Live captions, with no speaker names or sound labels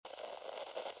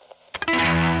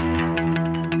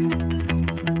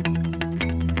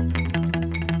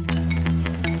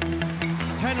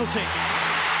penalty.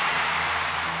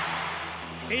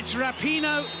 It's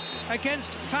Rapinoe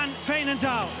against Van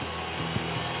Veenendaal.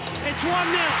 It's 1-0.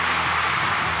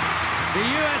 The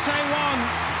USA 1,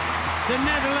 the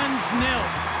Netherlands 0.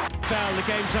 Foul, the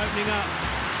game's opening up.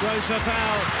 Rose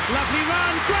Lavelle, lovely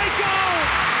run, great goal!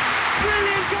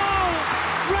 Brilliant goal!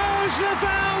 Rose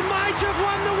Lavelle might have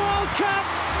won the World Cup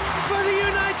for the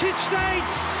United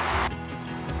States.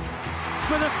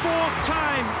 For the fourth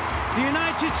time, the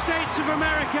United States of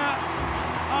America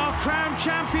are crowned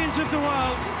champions of the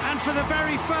world, and for the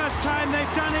very first time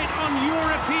they've done it on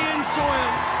European soil.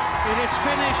 It is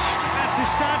finished at the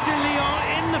Stade de Lyon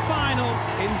in the final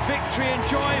in victory and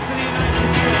joy for the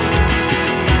United States.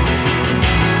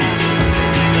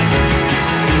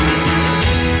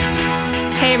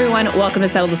 Hey everyone, welcome to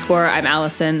Settle the Score. I'm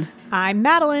Allison. I'm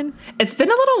Madeline. It's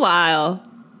been a little while.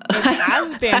 It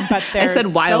has been, but there's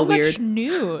so much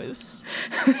news.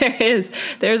 There is.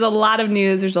 There's a lot of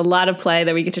news. There's a lot of play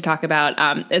that we get to talk about.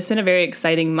 It's been a very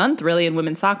exciting month, really, in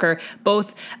women's soccer,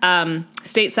 both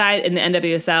stateside in the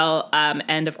NWSL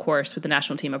and, of course, with the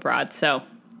national team abroad. So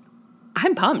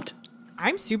I'm pumped.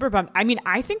 I'm super pumped. I mean,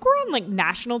 I think we're on like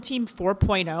national team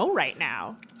 4.0 right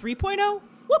now. 3.0?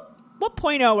 What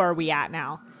point oh are we at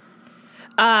now?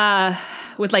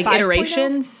 With like 5.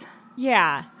 Iterations?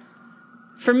 Yeah.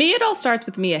 For me, it all starts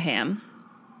with Mia Hamm.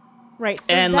 Right. So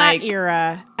there's and that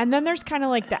era. And then there's kind of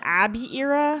like the Abby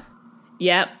era.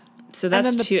 Yep. So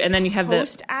that's 2. And then you have the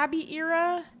post-Abby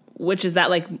era. Which is that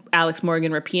like Alex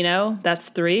Morgan Rapinoe. That's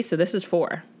 3. So this is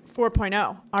 4.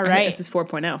 4.0. All right. This is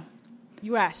 4.0.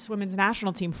 U.S. Women's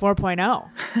National Team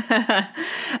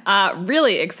 4.0.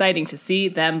 Really exciting to see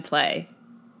them play.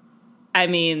 I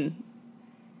mean,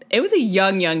 it was a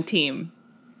young team.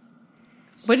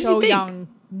 What did you think? Young.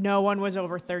 No one was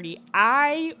over 30.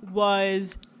 I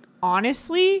was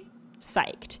honestly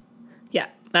psyched. Yeah,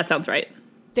 that sounds right.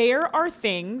 There are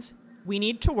things we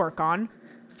need to work on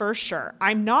for sure.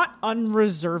 I'm not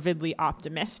unreservedly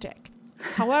optimistic.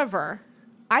 However,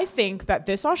 I think that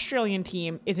this Australian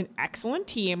team is an excellent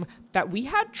team that we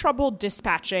had trouble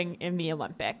dispatching in the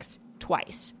Olympics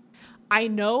twice. I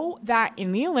know that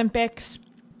in the Olympics,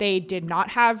 they did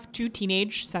not have 2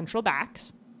 teenage central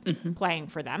backs playing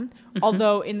for them.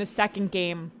 Although in the second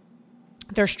game,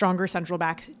 their stronger central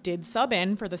backs did sub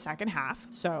in for the second half.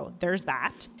 So there's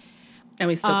that. And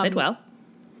we still played well.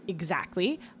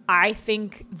 Exactly. I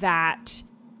think that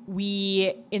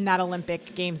we, in that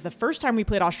Olympic Games, the first time we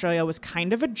played Australia was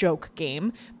kind of a joke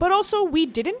game. But also, we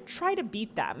didn't try to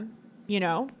beat them. You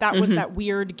know, that was that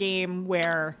weird game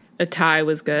where a tie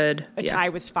was good. A tie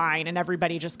was fine, and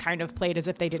everybody just kind of played as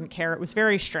if they didn't care. It was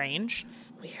very strange.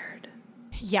 Weird.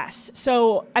 Yes.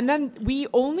 So, and then we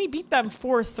only beat them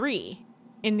 4-3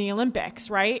 in the Olympics,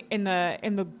 right? In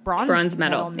the bronze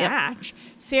medal match.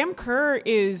 Yep. Sam Kerr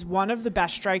is one of the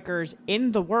best strikers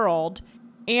in the world,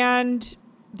 and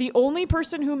the only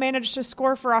person who managed to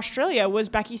score for Australia was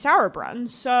Becky Sauerbrunn.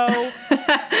 So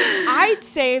I'd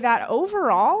say that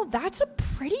overall, that's a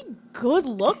pretty good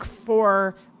look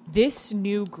for this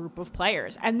new group of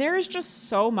players. And there is just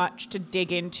so much to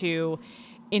dig into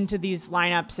these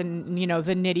lineups and, you know,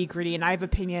 the nitty gritty. And I have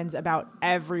opinions about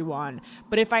everyone.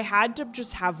 But if I had to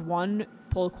just have one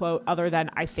pull quote other than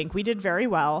I think we did very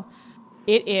well,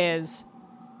 it is,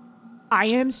 I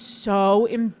am so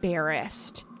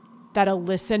embarrassed that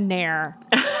Alyssa Nair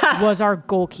was our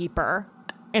goalkeeper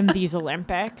in these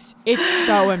Olympics. It's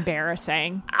so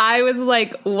embarrassing. I was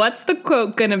like, what's the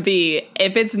quote going to be?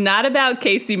 If it's not about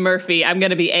Casey Murphy, I'm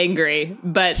going to be angry.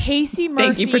 But Casey Murphy,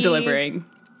 thank you for delivering.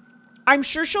 I'm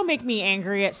sure she'll make me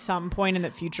angry at some point in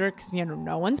the future because, you know,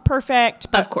 no one's perfect.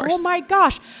 But, of course. Oh, my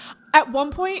gosh. At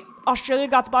one point, Australia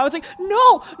got the ball. I was like,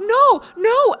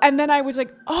 no. And then I was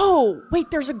like, oh, wait,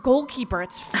 there's a goalkeeper.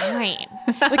 It's fine.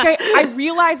 Like, I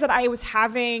realized that I was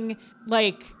having,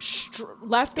 like,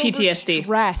 leftover PTSD.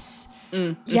 Stress.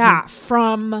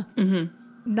 From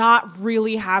not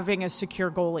really having a secure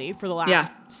goalie for the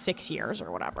last 6 years or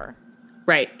whatever.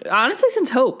 Right. Honestly, since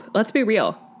Hope. Let's be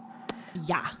real.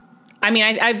 Yeah. I mean,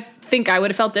 I think I would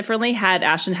have felt differently had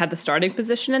Ashton had the starting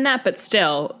position in that, but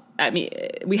still, I mean,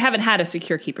 we haven't had a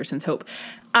secure keeper since Hope.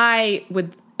 I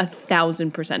would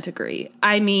 1,000% agree.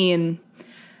 I mean,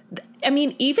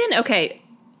 even, okay,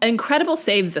 incredible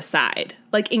saves aside,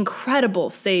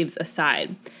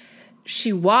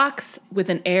 she walks with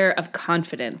an air of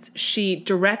confidence. She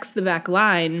directs the back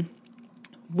line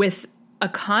with a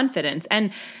confidence.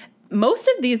 And most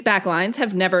of these back lines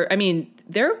have never, I mean,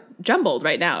 they're jumbled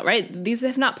right now, right? These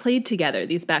have not played together,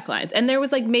 these back lines. And there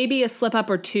was like maybe a slip up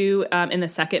or two in the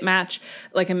second match,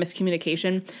 like a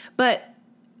miscommunication. But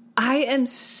I am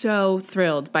so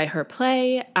thrilled by her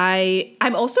play.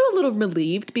 I'm also a little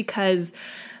relieved because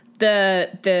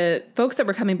the folks that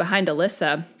were coming behind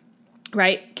Alyssa,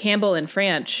 right, Campbell and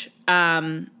Franch,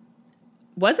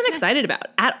 wasn't excited about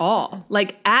at all.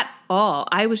 Like, at all.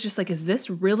 I was just like, is this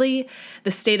really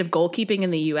the state of goalkeeping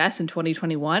in the U.S. in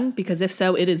 2021? Because if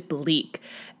so, it is bleak.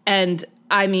 And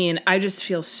I mean, I just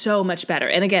feel so much better.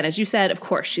 And again, as you said, of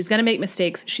course, she's going to make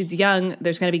mistakes. She's young.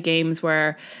 There's going to be games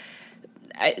where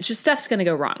stuff's going to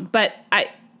go wrong. But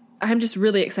I'm just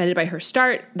really excited by her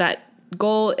start. That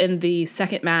goal in the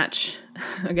second match,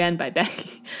 again, by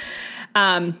Becky.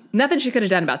 Nothing she could have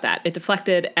done about that. It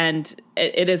deflected, and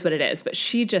it is what it is. But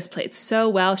she just played so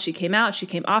well. She came out. She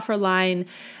came off her line.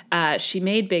 She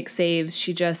made big saves.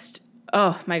 She just,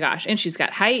 oh, my gosh. And she's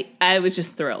got height. I was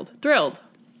just thrilled.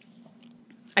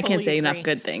 I can't say enough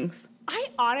good things. I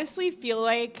honestly feel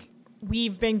like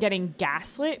we've been getting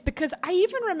gaslit because I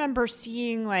even remember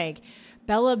seeing like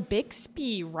Bella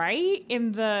Bixby, right,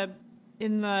 in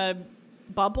the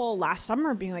bubble last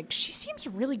summer, being like, she seems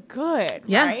really good,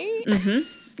 right? Mm-hmm.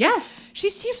 Yes. She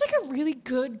seems like a really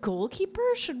good goalkeeper.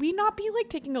 Should we not be like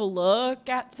taking a look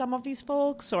at some of these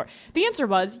folks? Or the answer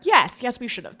was yes, we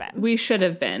should have been. We should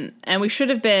have been. And we should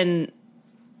have been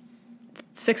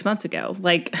 6 months ago,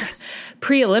 like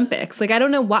pre-Olympics. Like, I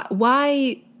don't know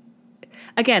why.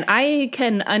 Again, I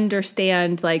can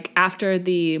understand like after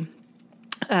the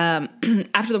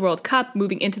World Cup,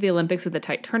 moving into the Olympics with a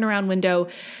tight turnaround window,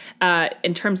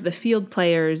 in terms of the field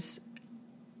players,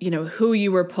 you know, who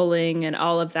you were pulling and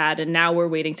all of that. And now we're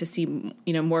waiting to see,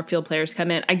 you know, more field players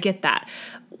come in. I get that.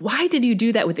 Why did you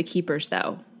do that with the keepers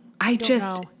though? I don't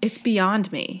know. It's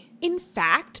beyond me. In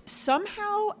fact,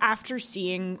 somehow after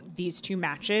seeing these two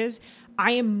matches,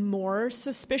 I am more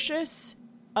suspicious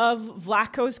of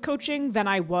Vlatko's coaching than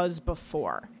I was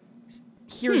before.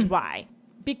 Here's why.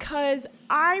 Because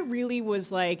I really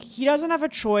was like, he doesn't have a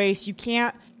choice. You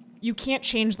can't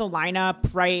change the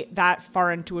lineup right that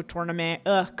far into a tournament.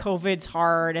 COVID's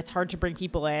hard. It's hard to bring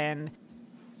people in.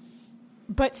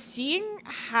 But seeing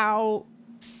how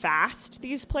fast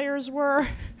these players were,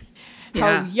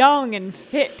 how young and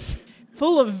fit,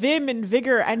 full of vim and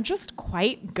vigor, and just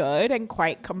quite good and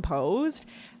quite composed,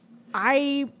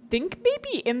 I think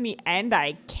maybe in the end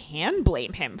I can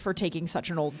blame him for taking such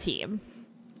an old team.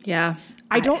 Yeah.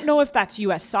 I don't know if that's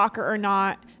U.S. soccer or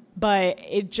not, but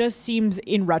it just seems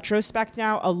in retrospect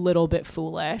now a little bit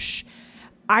foolish.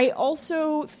 I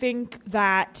also think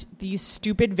that these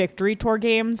stupid victory tour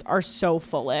games are so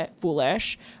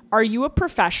foolish. Are you a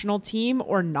professional team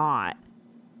or not?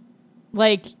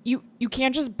 Like, you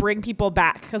can't just bring people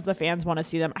back because the fans want to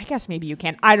see them. I guess maybe you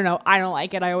can. I don't know. I don't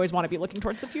like it. I always want to be looking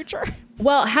towards the future.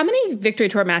 Well, how many victory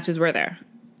tour matches were there?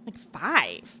 Like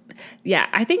 5. Yeah,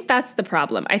 I think that's the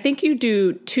problem. I think you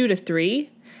do 2 to 3,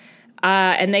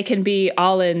 and they can be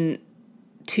all in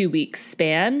 2 weeks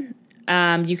span.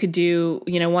 You could do,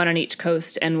 you know, 1 on each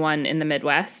coast and 1 in the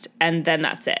Midwest, and then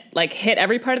that's it. Like, hit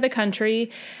every part of the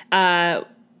country,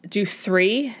 do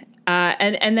 3,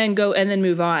 and then go and then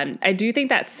move on. I do think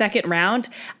that second round,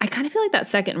 I kind of feel like that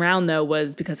second round, though,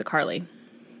 was because of Carly.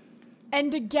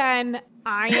 And again,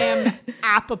 I am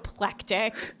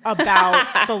apoplectic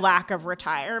about the lack of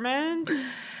retirement.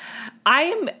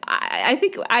 I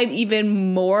think I'm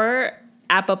even more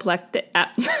apoplectic.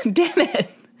 Damn it.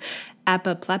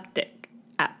 Apoplectic.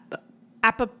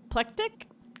 Apoplectic?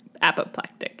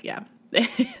 Apoplectic, yeah.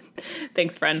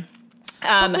 Thanks, friend.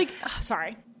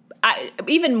 Sorry.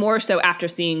 Even more so after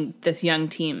seeing this young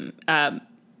team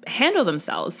handle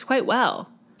themselves quite well.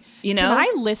 You know? Can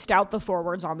I list out the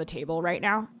forwards on the table right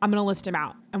now? I'm going to list them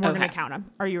out, and we're going to count them.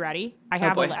 Are you ready? I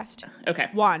have a list. Okay.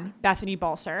 1, Bethany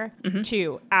Balcer.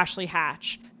 2, Ashley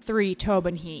Hatch. 3,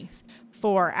 Tobin Heath.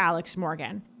 4, Alex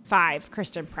Morgan. 5,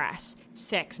 Kristen Press.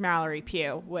 6, Mallory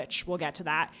Pugh, which we'll get to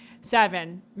that.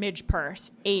 7, Midge Purse.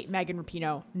 8, Megan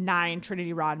Rapinoe. 9,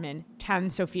 Trinity Rodman.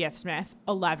 10, Sophia Smith.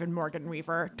 11, Morgan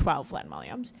Weaver. 12, Len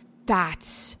Williams.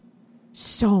 That's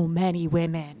so many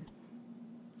women.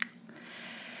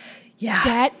 Yeah.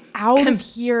 Get out of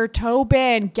here,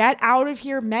 Tobin. Get out of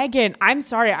here, Megan. I'm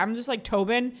sorry. I'm just like,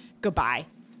 Tobin, goodbye.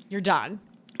 You're done.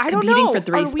 I don't know.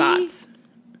 Competing for 3 spots.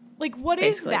 Like, what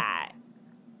basically is that?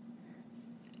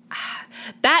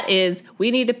 That is,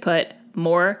 we need to put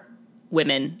more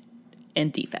women in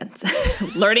defense.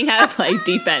 Learning how to play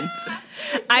defense.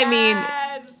 Yes. I mean,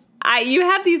 you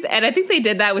have these, and I think they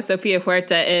did that with Sofia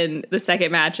Huerta in the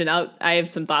second match, and I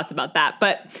have some thoughts about that.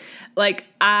 But, like,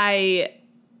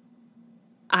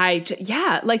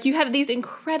 like you have these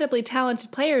incredibly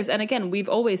talented players. And again, we've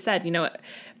always said, you know,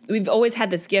 we've always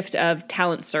had this gift of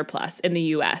talent surplus in the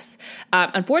U.S.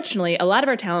 Unfortunately, a lot of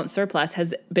our talent surplus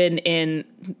has been in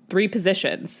 3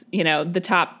 positions, the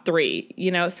top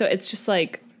 3, so it's just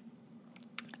like,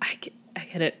 I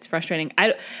get it. It's frustrating.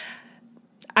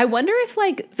 I wonder if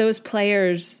like those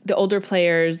players, the older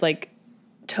players like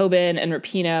Tobin and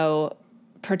Rapinoe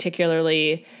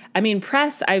particularly,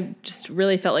 Press, I just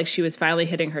really felt like she was finally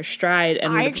hitting her stride.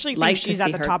 And I actually think she's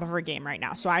at the top of her game right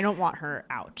now, so I don't want her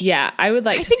out. Yeah, I would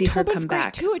like to see her come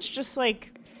back. Too. It's just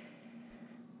like,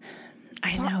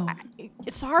 I know.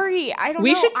 Sorry, I don't know.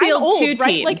 We should field old, 2 teams.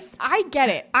 Right? Like, I get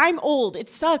it. I'm old. It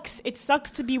sucks. It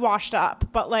sucks to be washed up,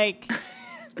 but like,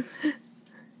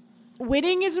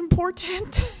 winning is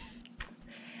important.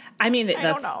 I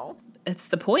don't know. It's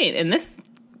the point in this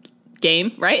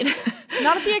game, right?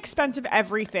 Not at the expense of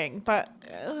everything, but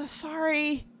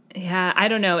sorry. Yeah, I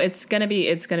don't know. It's gonna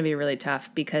be really tough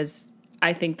because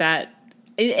I think that,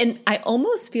 and I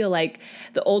almost feel like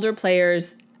the older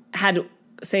players had,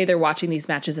 say they're watching these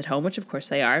matches at home, which of course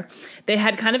they are. They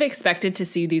had kind of expected to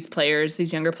see these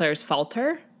younger players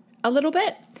falter a little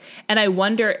bit, and I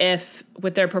wonder if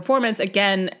with their performance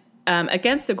again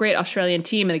against the great Australian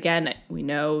team, and again we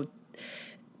know.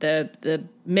 The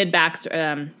mid backs,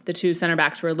 the 2 center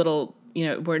backs were a little,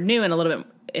 were new and a little bit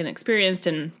inexperienced,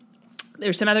 and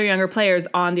there's some other younger players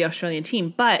on the Australian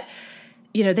team, but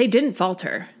they didn't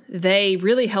falter. They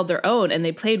really held their own and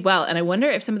they played well. And I wonder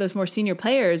if some of those more senior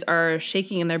players are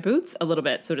shaking in their boots a little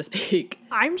bit, so to speak.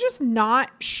 I'm just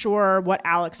not sure what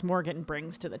Alex Morgan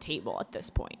brings to the table at this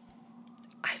point.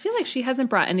 I feel like she hasn't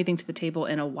brought anything to the table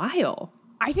in a while.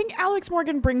 I think Alex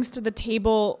Morgan brings to the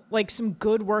table like some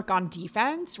good work on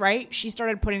defense, right? She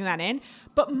started putting that in.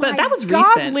 But that was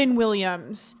recent. Lynn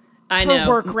Williams, her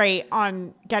work rate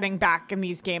on getting back in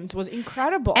these games was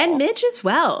incredible. And Midge as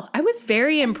well. I was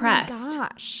very impressed. Oh my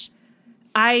gosh.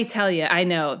 I tell you, I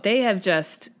know. They have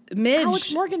just... Midge.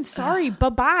 Alex Morgan, sorry.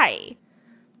 Bye-bye.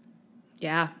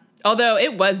 Yeah. Although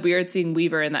it was weird seeing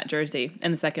Weaver in that jersey in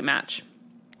the second match.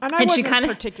 And I wasn't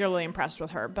particularly impressed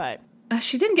with her, but...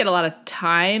 She didn't get a lot of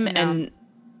time, and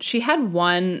she had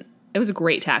one. It was a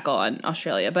great tackle on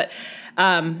Australia, but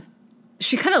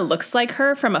she kind of looks like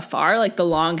her from afar, like the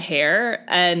long hair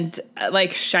and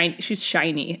like shiny. She's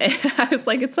shiny. I was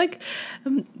like, it's like a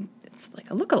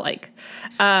lookalike.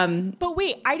 But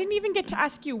wait, I didn't even get to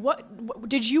ask you what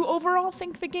did you overall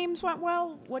think the games went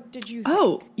well? What did you think?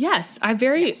 Oh yes, I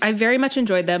very much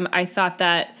enjoyed them. I thought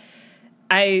that.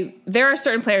 There are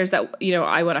certain players that,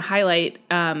 I want to highlight.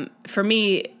 For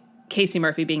me, Casey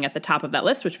Murphy being at the top of that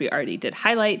list, which we already did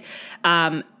highlight.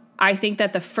 I think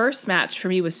that the first match for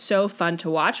me was so fun to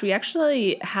watch. We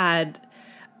actually had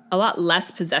a lot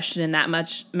less possession in that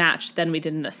match than we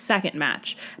did in the second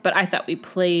match. But I thought we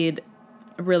played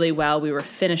really well. We were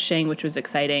finishing, which was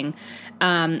exciting.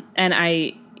 And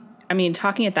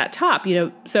talking at that top,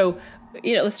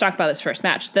 let's talk about this first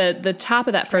match. The top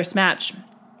of that first match,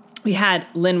 we had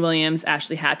Lynn Williams,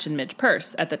 Ashley Hatch, and Midge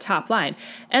Purce at the top line,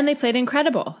 and they played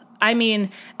incredible.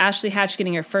 Ashley Hatch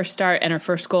getting her first start and her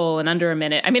first goal in under a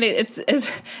minute. It's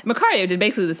Macario did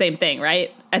basically the same thing,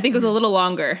 right? I think it was a little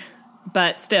longer,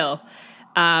 but still,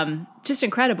 just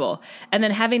incredible. And then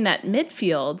having that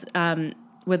midfield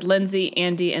with Lindsay,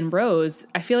 Andy, and Rose,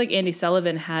 I feel like Andy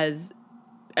Sullivan has...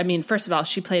 first of all,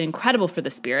 she played incredible for the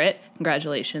Spirit.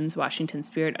 Congratulations, Washington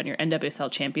Spirit, on your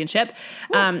NWSL championship.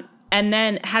 And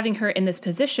then having her in this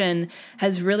position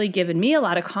has really given me a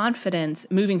lot of confidence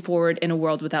moving forward in a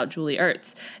world without Julie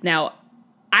Ertz. Now,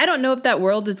 I don't know if that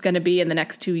world is going to be in the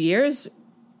next 2 years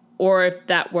or if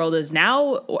that world is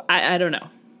now. I don't know.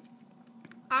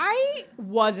 I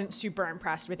wasn't super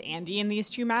impressed with Andy in these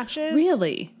 2 matches.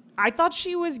 Really? I thought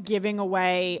she was giving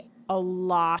away a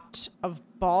lot of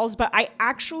balls, but I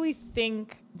actually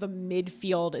think the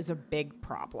midfield is a big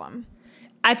problem.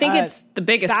 I think it's the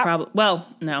biggest problem. Well,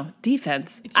 no,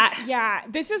 defense.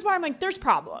 This is why I'm like, there's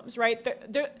problems, right?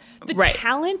 The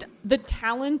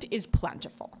talent is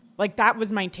plentiful. Like, that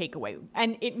was my takeaway.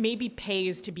 And it maybe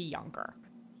pays to be younger,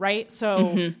 right?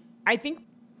 So I think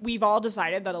we've all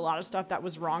decided that a lot of stuff that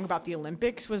was wrong about the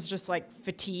Olympics was just like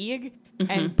fatigue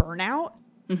and burnout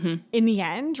in the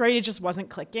end, right? It just wasn't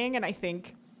clicking. And I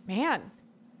think, man,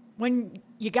 when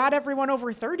you got everyone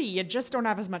over 30, you just don't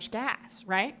have as much gas,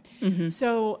 right?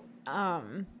 So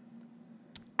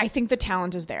I think the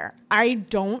talent is there. I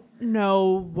don't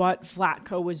know what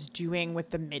Vlatko was doing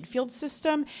with the midfield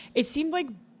system. It seemed like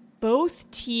both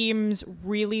teams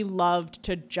really loved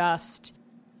to just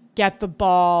get the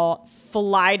ball,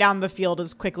 fly down the field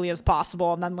as quickly as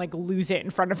possible, and then like lose it in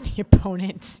front of the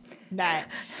opponent's net.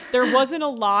 There wasn't a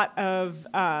lot of,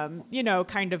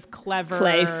 kind of clever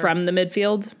play from the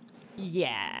midfield.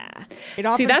 Yeah. It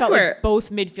often felt where like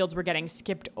both midfields were getting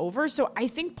skipped over. So I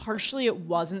think partially it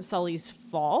wasn't Sully's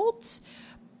fault,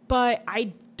 but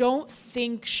I don't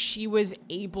think she was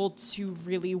able to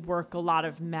really work a lot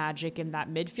of magic in that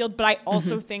midfield. But I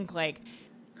also think, like,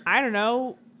 I don't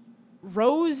know,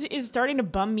 Rose is starting to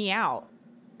bum me out.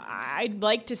 I'd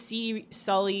like to see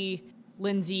Sully,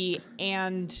 Lindsay,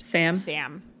 and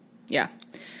Sam. Yeah.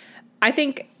 I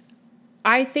think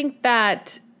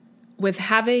that with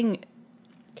having...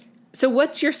 So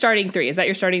what's your starting three? Is that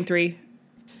your starting three?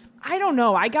 I don't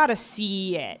know. I got to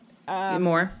see it.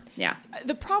 More? Yeah.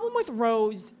 The problem with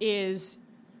Rose is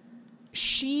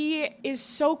she is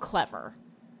so clever,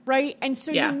 right? And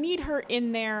so you need her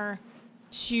in there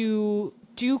to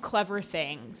do clever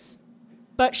things.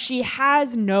 But she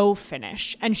has no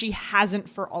finish, and she hasn't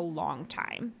for a long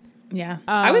time. Yeah.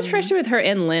 I was frustrated with her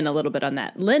and Lynn a little bit on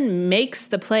that. Lynn makes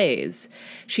the plays.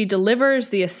 She delivers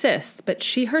the assists, but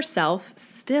she herself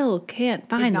still can't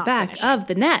find the back of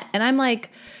the net. And I'm like,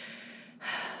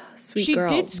 sweet girl,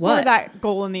 she did score that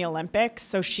goal in the Olympics,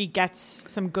 so she gets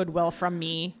some goodwill from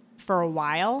me for a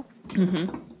while.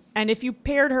 Mm-hmm. And if you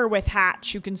paired her with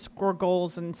Hatch, who can score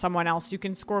goals, and someone else who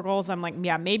can score goals, I'm like,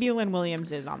 yeah, maybe Lynn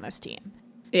Williams is on this team.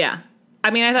 Yeah.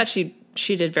 I mean, I thought she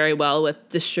did very well with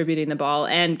distributing the ball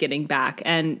and getting back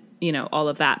and, you know, all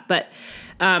of that. But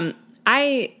I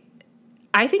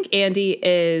think Andy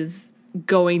is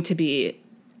going to be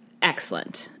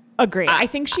excellent. Agree. I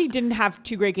think she didn't have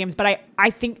two great games, but I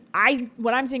think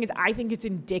what I'm saying is I think it's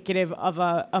indicative of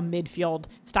a midfield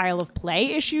style of play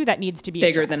issue that needs to be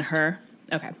bigger addressed. than her.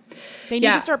 Okay. They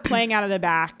need to start playing out of the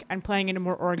back and playing in a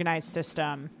more organized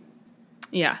system.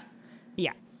 Yeah.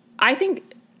 Yeah.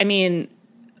 I mean,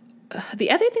 the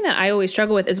other thing that I always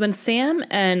struggle with is when Sam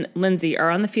and Lindsay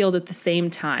are on the field at the same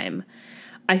time,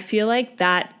 I feel like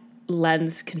that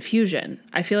lends confusion.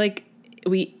 I feel like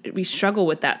we struggle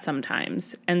with that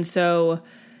sometimes. And so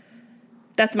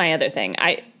that's my other thing.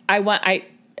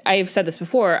 I've said this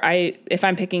before. If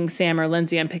I'm picking Sam or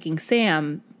Lindsay, I'm picking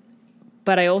Sam,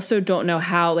 but I also don't know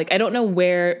how, like, I don't know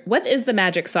what is the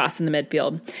magic sauce in the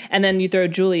midfield? And then you throw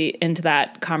Julie into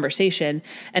that conversation,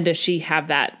 and does she have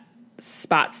that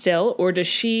spot still, or does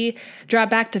she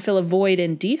drop back to fill a void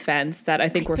in defense that I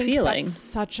think we're feeling? That's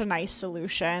such a nice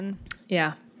solution.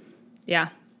 Yeah. Yeah.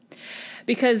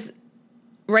 Because,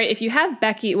 right, if you have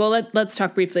Becky, well, let's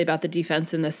talk briefly about the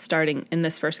defense in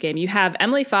this first game. You have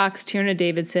Emily Fox, Tierna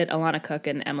Davidson, Alana Cook,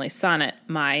 and Emily Sonnet,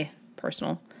 my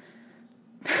personal.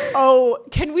 Oh,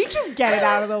 can we just get it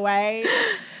out of the way?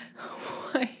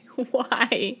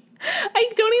 Why?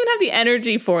 I don't even have the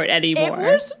energy for it anymore.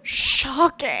 It was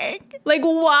shocking. Like,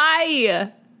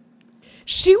 why?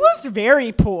 She was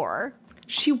very poor.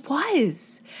 She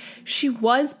was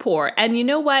poor. And you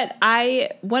know what?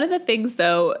 One of the things,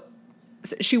 though,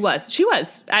 she was. You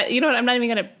know what? I'm not even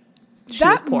going to.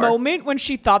 That moment when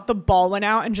she thought the ball went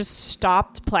out and just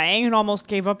stopped playing and almost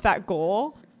gave up that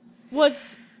goal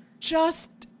was just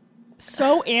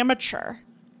so amateur.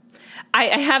 I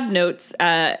have notes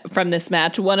from this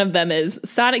match. One of them is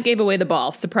Sonnet gave away the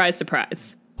ball. Surprise,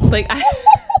 surprise. Like,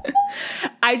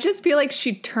 I just feel like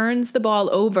she turns the ball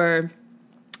over.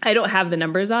 I don't have the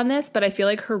numbers on this, but I feel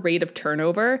like her rate of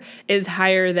turnover is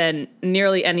higher than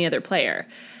nearly any other player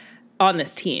on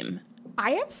this team.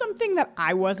 I have something that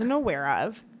I wasn't aware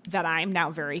of that I'm now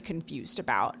very confused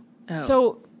about. Oh.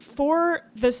 So for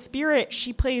the Spirit,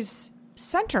 she plays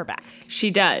center back.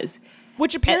 She does.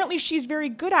 Which apparently she's very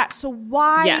good at. So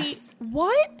why? Yes.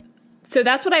 What? So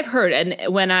that's what I've heard.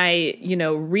 And when I,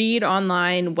 read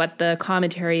online what the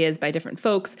commentary is by different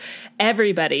folks,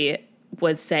 everybody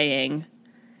was saying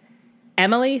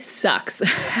Emily sucks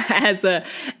as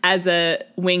a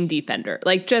wing defender.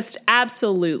 Like, just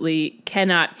absolutely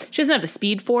cannot. She doesn't have the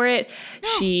speed for it. No.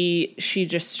 She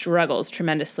just struggles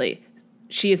tremendously.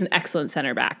 She is an excellent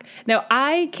center back. Now,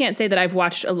 I can't say that I've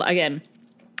watched again.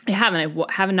 I haven't.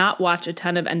 I have not watched a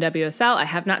ton of NWSL. I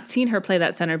have not seen her play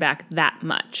that center back that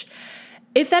much.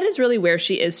 If that is really where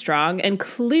she is strong, and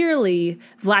clearly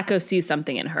Vlatko sees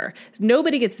something in her.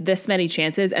 Nobody gets this many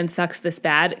chances and sucks this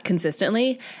bad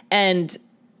consistently, and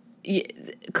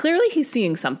clearly he's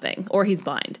seeing something, or he's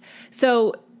blind.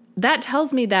 So that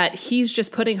tells me that he's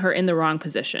just putting her in the wrong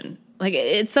position. Like,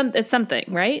 it's something,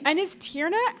 right? And is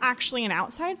Tierna actually an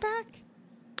outside back?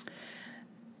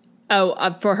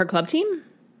 Oh, for her club team?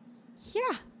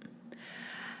 Yeah.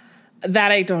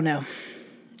 That I don't know.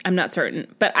 I'm not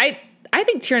certain. But I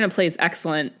think Tierna plays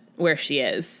excellent where she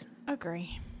is.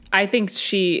 Agree. I think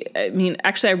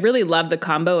actually, I really love the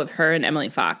combo of her and Emily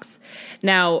Fox.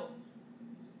 Now,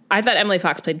 I thought Emily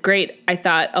Fox played great. I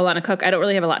thought Alana Cook, I don't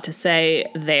really have a lot to say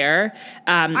there.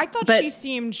 I thought she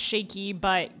seemed shaky,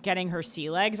 but getting her sea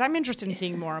legs. I'm interested in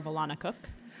seeing more of Alana Cook.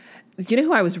 You know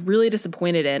who I was really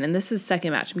disappointed in, and this is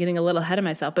second match. I'm getting a little ahead of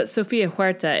myself, but Sofia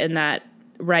Huerta in that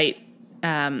right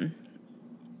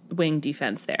wing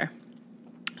defense there.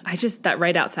 That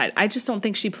right outside. I just don't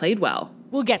think she played well.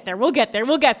 We'll get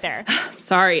there.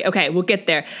 Sorry. Okay, we'll get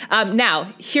there.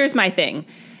 Now, here's my thing.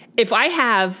 If I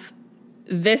have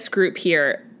this group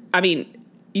here, I mean,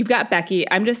 you've got Becky.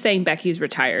 I'm just saying Becky's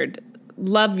retired.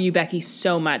 Love you, Becky,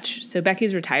 so much. So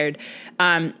Becky's retired.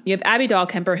 You have Abby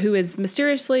Dahlkemper, who is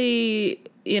mysteriously,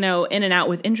 in and out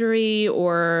with injury,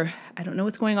 or I don't know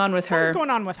what's going on with her.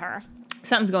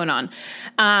 Something's going on.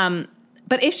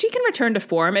 But if she can return to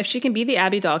form, if she can be the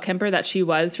Abby Dahlkemper that she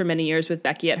was for many years with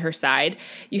Becky at her side,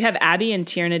 you have Abby and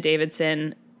Tierna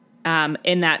Davidson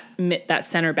in that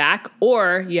center back,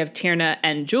 or you have Tierna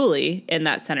and Julie in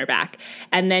that center back.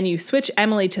 And then you switch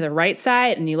Emily to the right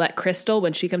side and you let Crystal,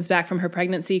 when she comes back from her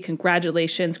pregnancy,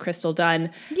 congratulations, Crystal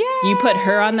Dunn. Yay! You put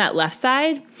her on that left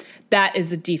side. That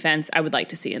is a defense I would like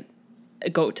to see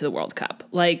go to the World Cup.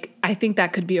 Like, I think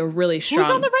that could be a really strong...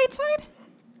 Who's on the right side?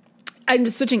 I'm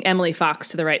just switching Emily Fox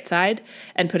to the right side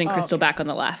and putting Crystal back on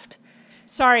the left.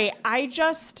 Sorry,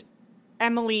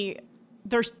 Emily...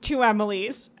 There's two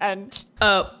Emilys, and...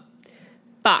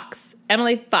 Fox.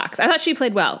 Emily Fox. I thought she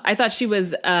played well. I thought she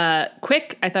was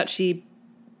quick. I thought she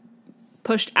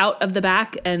pushed out of the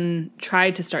back and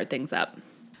tried to start things up.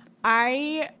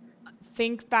 I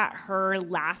think that her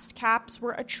last caps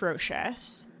were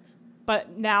atrocious,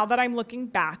 but now that I'm looking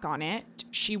back on it,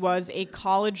 she was a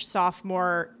college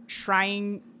sophomore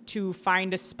trying to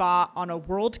find a spot on a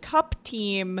World Cup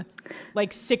team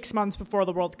like 6 months before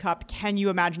the World Cup. Can you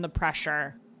imagine the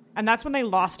pressure? And that's when they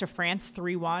lost to France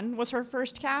 3-1 was her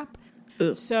first cap.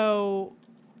 Ooh. So,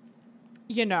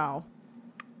 Yeah.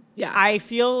 I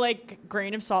feel like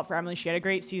grain of salt for Emily. She had a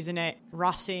great season at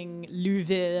Racing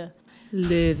Louisville.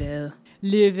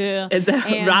 Is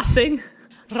that Racing?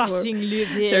 Racing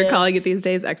Louisville. They're calling it these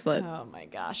days. Excellent. Oh my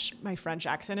gosh. My French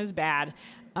accent is bad.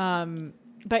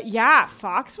 But yeah,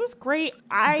 Fox was great.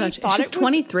 I thought she's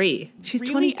 23. She's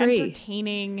really 23.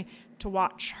 Entertaining to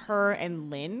watch her and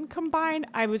Lynn combine.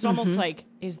 I was almost like,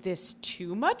 is this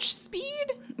too much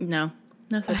speed? No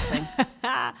such thing.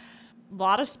 A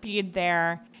lot of speed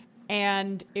there.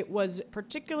 And it was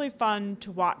particularly fun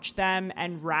to watch them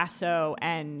and Rasso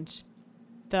and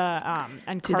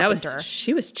and Carpenter.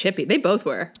 She was chippy. They both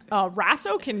were.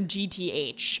 Rasso can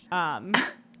GTH.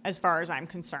 As far as I'm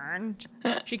concerned.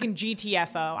 She can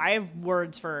GTFO. I have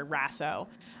words for Rasso.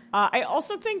 I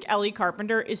also think Ellie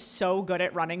Carpenter is so good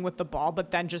at running with the ball,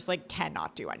 but then just like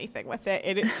cannot do anything with it.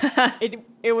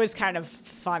 It was kind of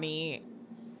funny.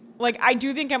 Like, I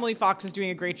do think Emily Fox is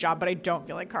doing a great job, but I don't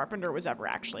feel like Carpenter was ever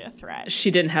actually a threat. She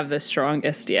didn't have the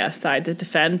strongest, side to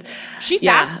defend. She's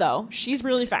fast, though. She's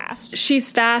really fast.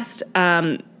 She's fast.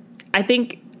 I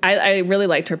think I really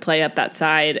liked her play up that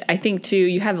side. I think, too,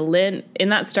 you have Lynn in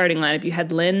that starting lineup. You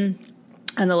had Lynn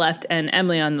on the left and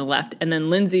Emily on the left, and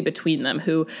then Lindsay between them,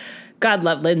 who, God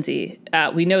love Lindsay.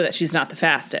 We know that she's not the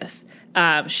fastest.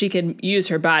 She can use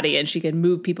her body and she can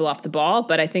move people off the ball,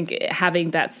 but I think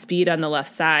having that speed on the left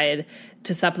side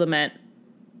to supplement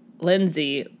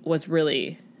Lindsay was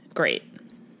really great.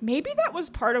 Maybe that was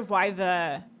part of why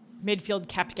the midfield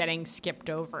kept getting skipped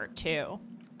over, too.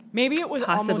 Maybe it was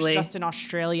almost just an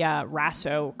Australia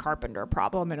Rasso Carpenter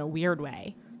problem in a weird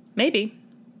way. Maybe.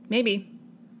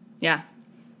 Yeah.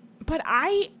 But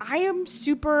I am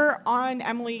super on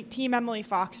Team Emily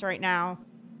Fox right now.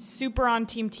 Super on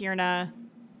Team Tierna.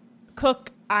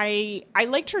 Cook, I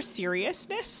liked her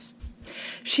seriousness.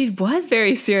 She was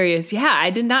very serious. Yeah, I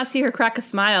did not see her crack a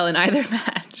smile in either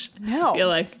match. No. I feel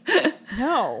like.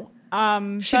 No.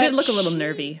 She did look a little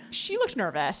nervy. She looked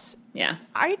nervous. Yeah.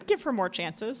 I'd give her more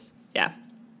chances. Yeah.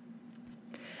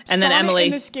 And then Emily,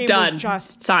 in this game done. Was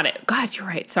just Sonnet. God, you're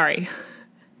right. Sorry.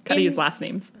 Gotta use last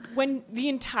names. When the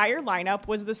entire lineup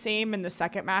was the same in the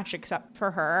second match except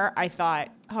for her, I thought,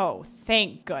 oh,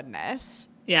 thank goodness.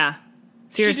 Yeah.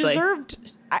 Seriously. She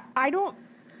deserved... I don't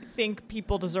think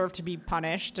people deserve to be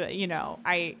punished.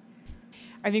 I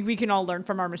think we can all learn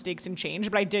from our mistakes and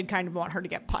change, but I did kind of want her to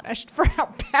get punished for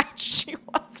how bad she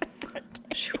was at that game.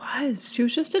 She was. She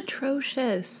was just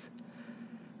atrocious.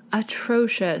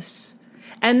 Atrocious.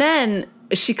 And then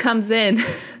she comes in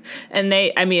and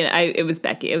it was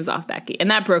Becky. It was off Becky.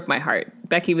 And that broke my heart.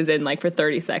 Becky was in for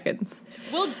 30 seconds.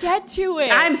 We'll get to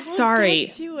it. I'm sorry.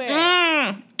 We'll get to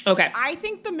it. Okay. I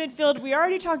think the midfield, we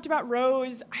already talked about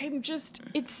Rose.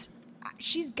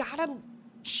 she's gotta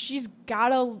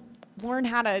learn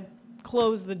how to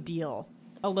close the deal.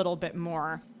 a little bit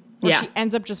more, where she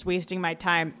ends up just wasting my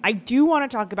time. I do want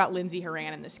to talk about Lindsey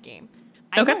Horan in this game.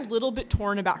 I'm a little bit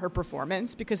torn about her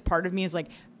performance because part of me is like,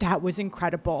 that was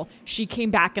incredible. She came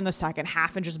back in the second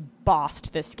half and just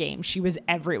bossed this game. She was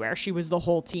everywhere. She was the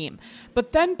whole team.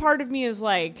 But then part of me is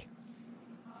like,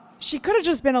 she could have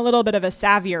just been a little bit of a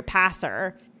savvier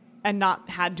passer and not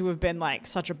had to have been like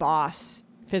such a boss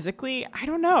physically. I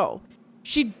don't know.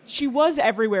 She was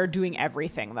everywhere doing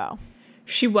everything though.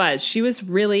 She was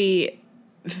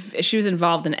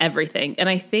involved in everything. And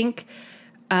I think,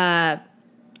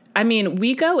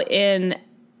 we go in,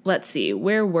 let's see,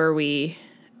 where were we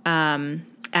at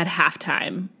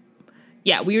halftime?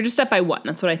 Yeah, we were just up by 1.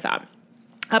 That's what I thought.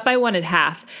 Up by 1 at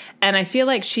half. And I feel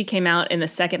like she came out in the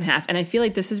second half. And I feel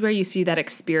like this is where you see that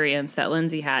experience that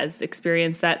Lindsey has,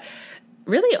 experience that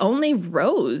really only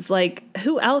Rose. Like,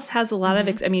 who else has a lot of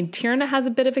Tierna has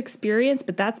a bit of experience,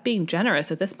 but that's being generous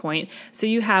at this point. So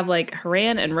you have like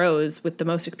Horan and Rose with the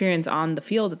most experience on the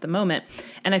field at the moment.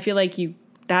 And I feel like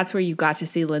that's where you got to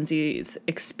see Lindsey's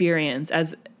experience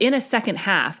as in a second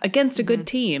half against a good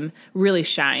team really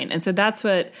shine. And so that's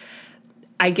what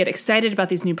I get excited about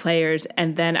these new players.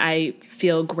 And then I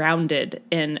feel grounded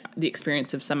in the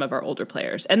experience of some of our older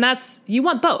players. And you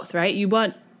want both, right? You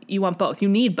want both. You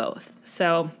need both.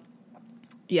 So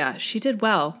yeah, she did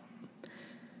well.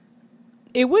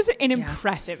 It was an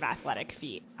impressive athletic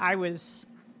feat.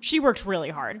 She worked really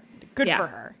hard. Good for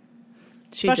her.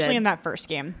 Especially in that first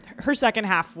game. Her second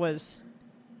half was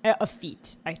a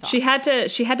feat, I thought. She had to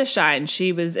shine.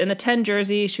 She was in the 10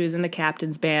 jersey. She was in the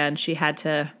captain's band. She had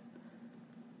to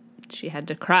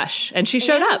crush. And she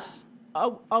showed up.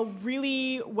 A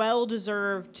really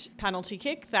well-deserved penalty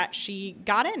kick that she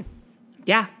got in.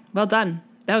 Yeah, well done.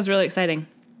 That was really exciting.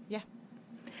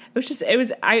 I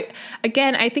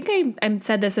think I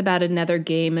said this about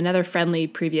another friendly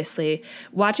previously,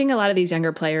 watching a lot of these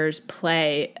younger players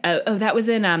play. That was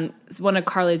in one of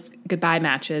Carly's goodbye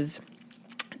matches.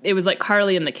 It was like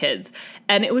Carly and the kids.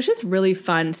 And it was just really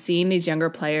fun seeing these younger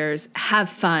players have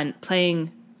fun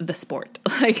playing the sport.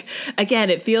 Like, again,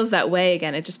 it feels that way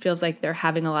again. It just feels like they're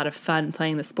having a lot of fun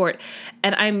playing the sport.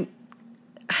 And I'm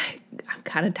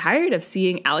kind of tired of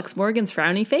seeing Alex Morgan's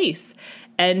frowny face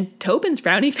and Tobin's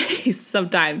frowny face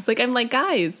sometimes. Like, I'm like,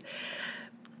 guys,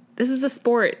 this is a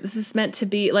sport. This is meant to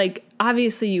be, like,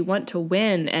 obviously you want to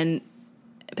win,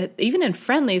 but even in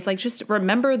friendlies, like, just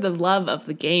remember the love of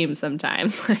the game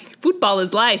sometimes. Like, football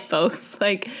is life, folks.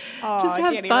 Like, just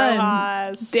have Danny fun.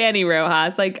 Rojas. Danny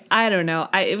Rojas. Like, I don't know.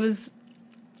 It was,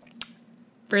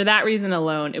 for that reason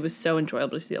alone, it was so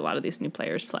enjoyable to see a lot of these new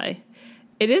players play.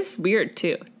 It is weird,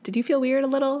 too. Did you feel weird a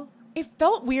little? It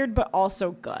felt weird, but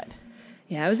also good.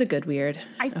 Yeah, it was a good weird.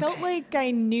 I felt like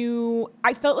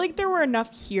there were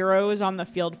enough heroes on the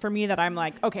field for me that I'm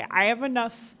like, okay, I have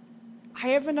enough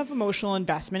emotional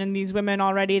investment in these women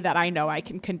already that I know I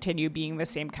can continue being the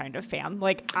same kind of fan.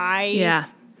 Like,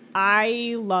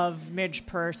 I love Midge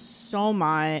Purce so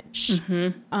much.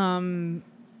 Mm-hmm.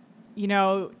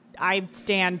 I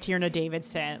stan Tierna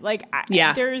Davidson. Like, I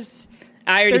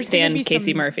already stan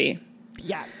Casey Murphy.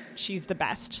 Yeah, she's the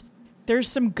best. There's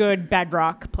some good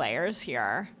bedrock players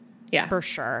here. Yeah. For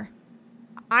sure.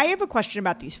 I have a question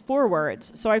about these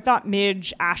forwards. So I thought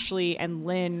Midge, Ashley, and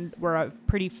Lynn were a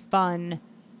pretty fun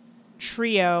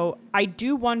trio. I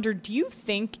do wonder, do you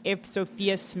think if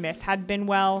Sophia Smith had been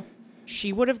well,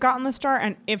 she would have gotten the start?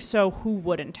 And if so, who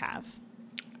wouldn't have?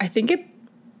 I think it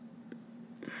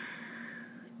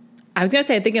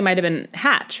might have been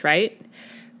Hatch, right?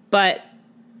 But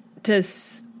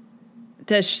does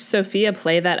Sophia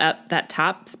play that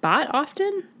top spot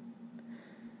often?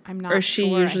 I'm not sure. Or is she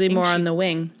usually more on the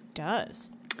wing? Does.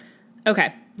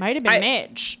 Okay. Might have been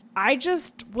Midge. I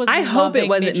just was I hope it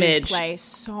wasn't Midge's Midge. Play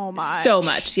so much. So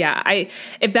much, yeah.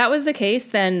 If that was the case,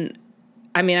 then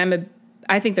I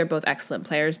think they're both excellent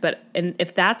players, but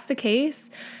if that's the case,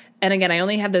 and again, I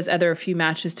only have those other few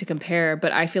matches to compare,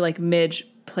 but I feel like Midge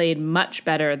played much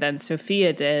better than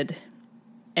Sophia did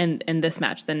in this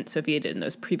match than Sophia did in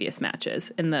those previous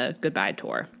matches in the goodbye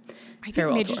tour. I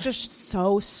think Midge is just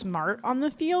so smart on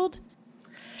the field.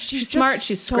 She's smart.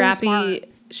 She's so scrappy. Smart.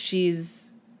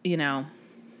 She's, I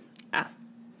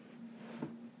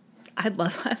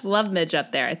love Midge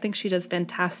up there. I think she does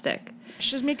fantastic.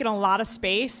 She was making a lot of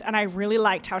space, and I really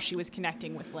liked how she was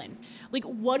connecting with Lynn. Like,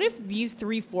 what if these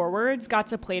three forwards got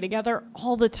to play together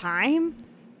all the time?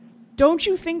 Don't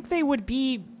you think they would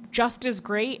be just as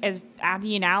great as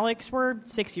Abby and Alex were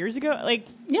 6 years ago? Like,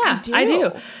 yeah,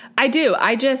 I do.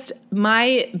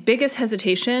 My biggest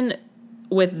hesitation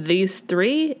with these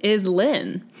three is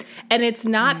Lynn. And it's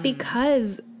not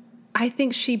because I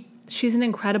think she She's an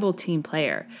incredible team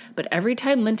player. But every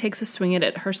time Lin takes a swing at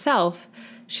it herself,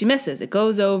 she misses. It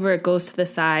goes over, it goes to the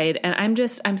side. And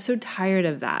I'm so tired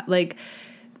of that. Like,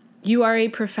 you are a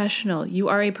professional. You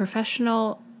are a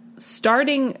professional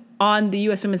starting on the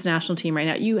U.S. Women's National Team right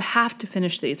now. You have to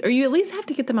finish these, or you at least have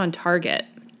to get them on target.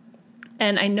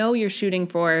 And I know you're shooting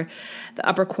for the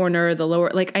upper corner, the lower,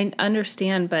 like, I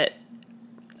understand, but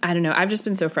I don't know. I've just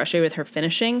been so frustrated with her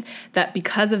finishing that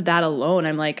because of that alone,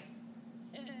 I'm like,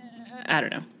 I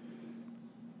don't know.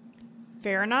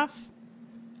 Fair enough.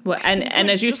 Well, and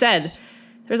as you said,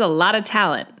 there's a lot of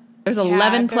talent. There's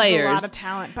 11 players. There's a lot of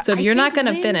talent. But so if you're not going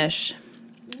to finish,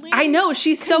 I know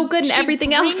she's so good in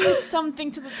everything else. She brings something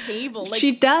to the table. Like,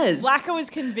 she does. Vlatko has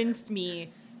convinced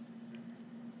me.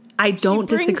 I don't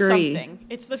disagree. Something.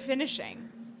 It's the finishing.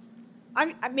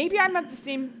 Maybe I'm at the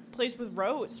same place with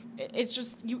Rose. It's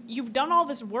just you've done all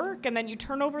this work and then you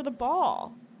turn over the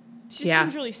ball. It just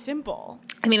seems really simple.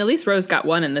 I mean, at least Rose got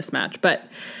one in this match, but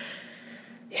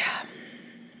yeah.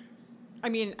 I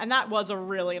mean, and that was a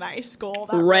really nice goal.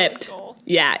 That ripped. Goal.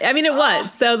 Yeah, I mean, it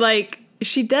was. So, like,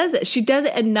 she does it. She does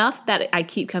it enough that I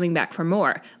keep coming back for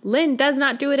more. Lin does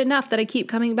not do it enough that I keep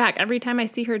coming back. Every time I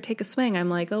see her take a swing, I'm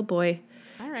like, oh boy,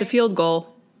 it's a field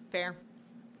goal. Fair.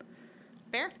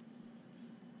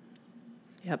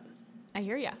 Yep. I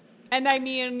hear ya. And I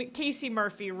mean, Casey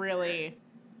Murphy really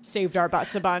saved our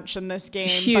butts a bunch in this game.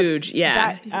 Huge,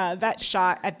 yeah. That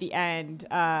shot at the end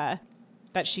that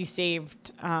she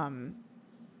saved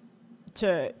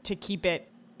to keep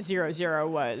it 0-0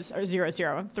 was, or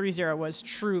 0-0, 3-0 was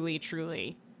truly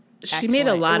excellent. She made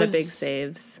a lot of big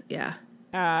saves. Yeah.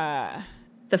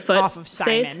 The foot off of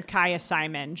Simon, save? Kaya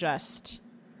Simon, just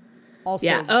also.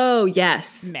 Yeah. Oh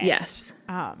yes. Missed. Yes.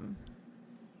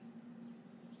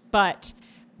 But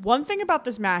one thing about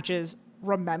this match is,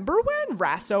 remember when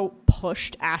Rasso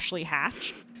pushed Ashley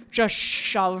Hatch, just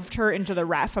shoved her into the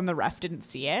ref, and the ref didn't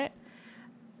see it?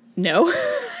 No,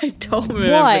 I don't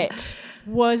remember. What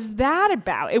was that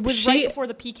about? It was right before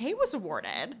the PK was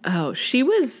awarded. Oh, she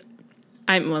was.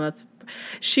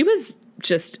 She was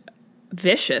just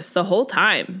vicious the whole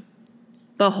time.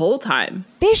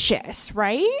 Vicious,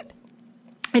 right?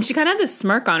 And she kind of had this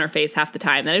smirk on her face half the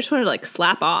time that I just wanted to like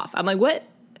slap off. I'm like, what?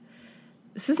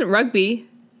 This isn't rugby.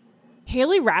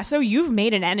 Hayley Rasso, you've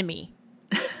made an enemy.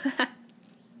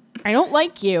 I don't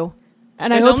like you.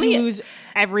 And I hope you lose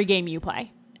every game you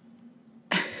play.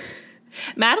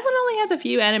 Madeline only has a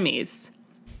few enemies.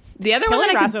 The other one that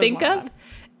I can think of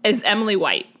is Emily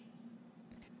White.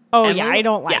 Oh, Emily, yeah, I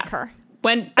don't like her.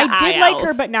 I did like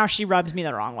her, but now she rubs me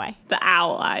the wrong way. The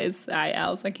owl eyes. Eye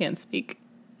owls. I can't speak.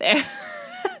 There.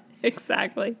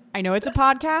 Exactly. I know it's a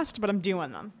podcast, but I'm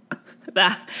doing them.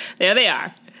 There they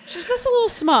are. She's just a little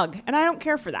smug, and I don't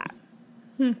care for that.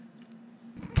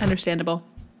 Understandable.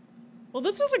 Well,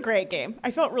 this was a great game.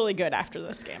 I felt really good after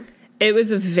this game. It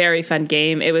was a very fun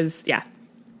game. It was,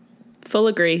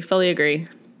 fully agree.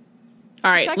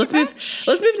 All right, let's move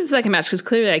to the second match, because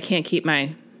clearly I can't keep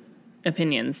my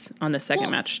opinions on the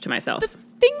second match to myself. The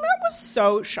thing that was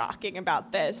so shocking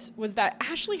about this was that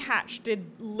Ashley Hatch did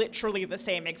literally the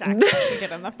same exact thing she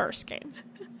did in the first game.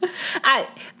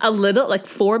 A little, like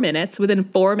 4 minutes, within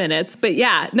 4 minutes. But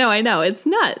yeah, no, I know. It's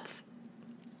nuts.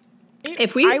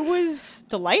 I was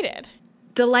delighted.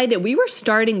 We were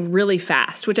starting really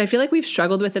fast, which I feel like we've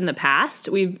struggled with in the past.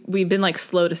 We've been like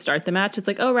slow to start the match. It's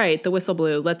like, oh, right, the whistle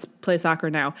blew. Let's play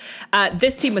soccer now.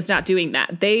 This team was not doing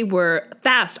that. They were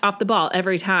fast off the ball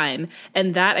every time.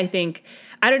 And that, I think,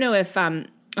 I don't know if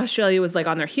Australia was like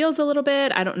on their heels a little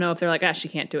bit. I don't know if they're like, she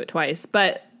can't do it twice.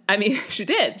 But I mean, she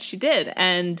did.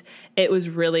 And it was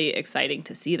really exciting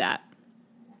to see that.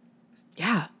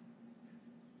 Yeah.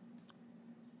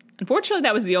 Unfortunately,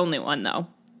 that was the only one, though,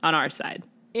 on our side.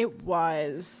 It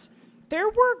was. There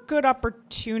were good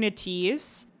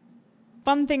opportunities.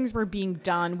 Fun things were being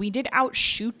done. We did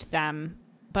outshoot them.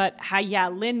 But,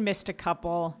 Lin missed a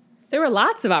couple. There were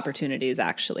lots of opportunities,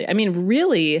 actually. I mean,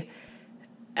 really,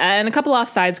 and a couple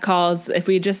offsides calls. If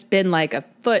we had just been like a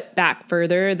foot back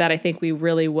further, that I think we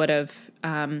really would have.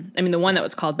 The one that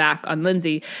was called back on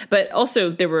Lindsay, but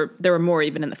also there were more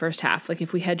even in the first half. Like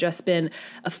if we had just been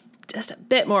just a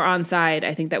bit more onside,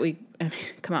 I think that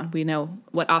come on, we know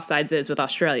what offsides is with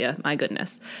Australia. My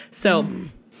goodness. So,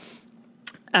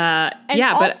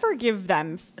 I'll forgive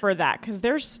them for that because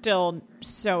they're still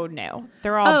so new.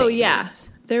 They're all babies.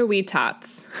 They're wee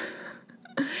tots.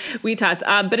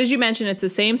 But as you mentioned, it's the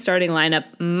same starting lineup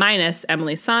minus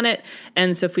Emily Sonnet,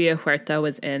 and Sofia Huerta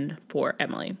was in for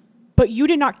Emily. But you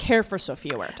did not care for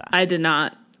Sofia Huerta. I did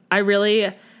not. I really,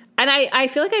 and I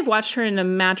feel like I've watched her in a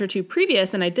match or two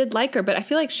previous, and I did like her, but I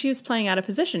feel like she was playing out of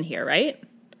position here, right?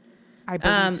 I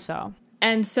believe so.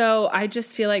 And so I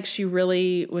just feel like she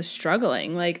really was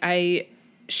struggling. Like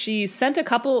she sent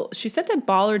a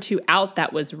ball or two out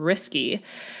that was risky.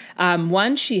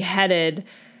 One, she headed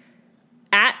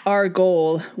at our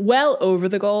goal, well over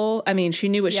the goal. I mean, she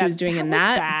knew what she was doing in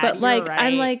that. Bad. But like, right.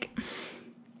 I'm like,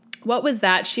 what was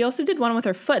that? She also did one with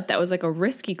her foot that was like a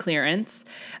risky clearance.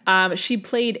 She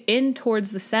played in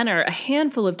towards the center a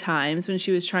handful of times when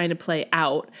she was trying to play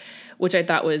out, which I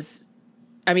thought was,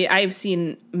 I mean, I've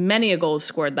seen many a goal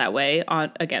scored that way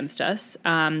against us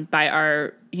by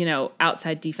our,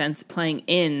 outside defense playing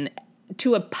in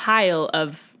to a pile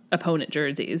of opponent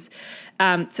jerseys.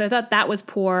 So I thought that was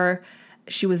poor.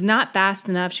 She was not fast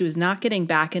enough. She was not getting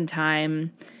back in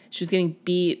time. She was getting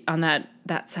beat on that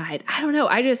side. I don't know.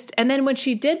 And then when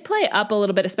she did play up a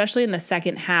little bit, especially in the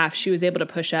second half, she was able to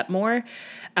push up more.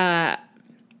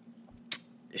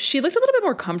 She looked a little bit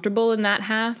more comfortable in that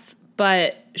half,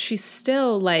 but she's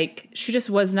still she just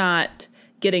was not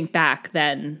getting back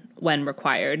then when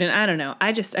required. And I don't know.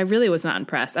 I really was not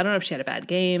impressed. I don't know if she had a bad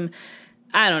game.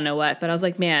 I don't know what, but I was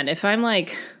like, man, if I'm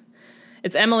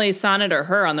it's Emily Sonnet or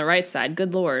her on the right side,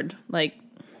 good Lord.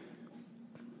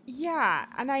 Yeah.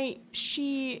 And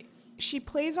she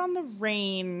plays on the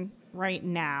Reign right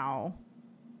now.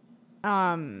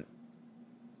 And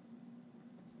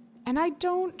I'm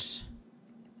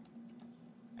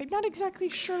not exactly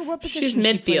sure what position she's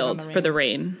midfield for the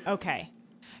Reign. Okay.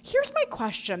 Here's my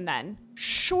question then.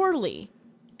 Surely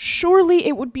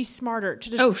it would be smarter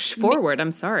to just... forward.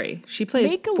 I'm sorry. She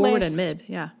plays forward and mid.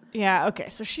 Yeah. Yeah, okay.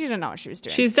 So she didn't know what she was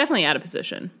doing. She's definitely out of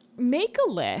position. Make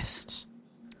a list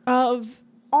of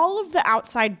all of the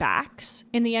outside backs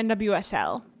in the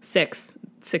NWSL. Six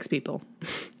people.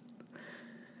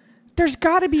 There's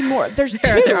got to be more. There's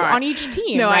two on each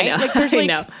team, no, right? I know. There's I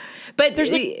know. But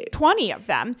there's 20 of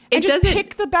them. And just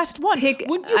pick the best one.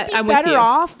 Wouldn't you be better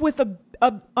off with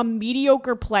a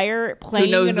mediocre player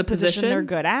playing in a position they're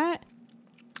good at?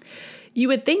 You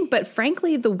would think, but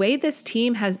frankly, the way this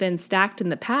team has been stacked in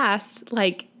the past,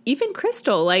 even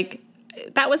Crystal,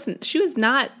 she was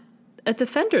not a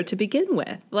defender to begin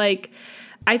with.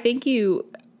 I think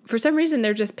for some reason,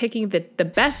 they're just picking the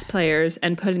best players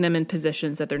and putting them in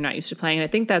positions that they're not used to playing. And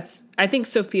I think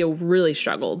Sophia really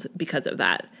struggled because of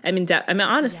that. I mean,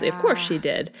 honestly, Of course she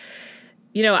did.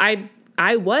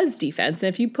 I was defense,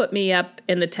 and if you put me up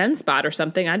in the 10 spot or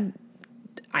something,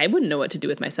 I wouldn't know what to do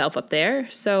with myself up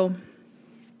there. So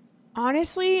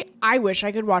honestly, I wish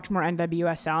I could watch more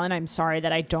NWSL, and I'm sorry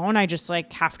that I don't. I just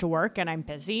have to work and I'm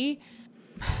busy.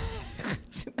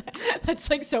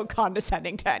 That's so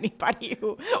condescending to anybody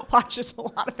who watches a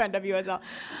lot of NWSL.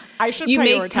 You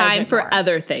make time for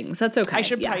other things. That's okay. I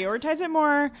should prioritize it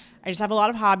more. I just have a lot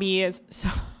of hobbies. So,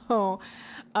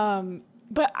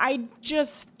 but I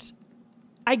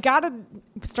gotta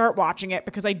start watching it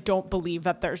because I don't believe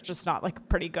that there's just not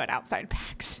pretty good outside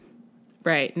backs.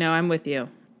 Right. No, I'm with you.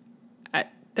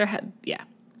 Yeah.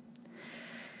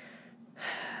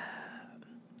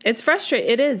 It's frustrating.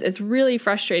 It is. It's really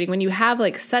frustrating when you have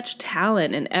such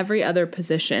talent in every other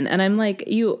position. And I'm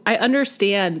I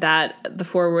understand that the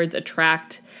forwards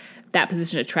that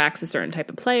position attracts a certain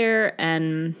type of player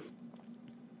and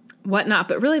whatnot.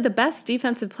 But really the best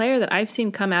defensive player that I've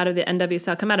seen come out of the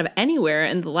NWSL, come out of anywhere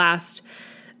in the last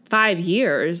 5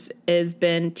 years has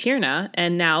been Tierna.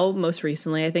 And now most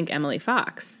recently, I think Emily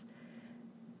Fox.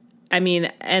 I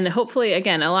mean, and hopefully,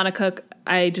 again, Alana Cook,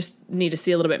 I just need to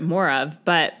see a little bit more of.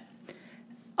 But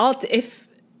if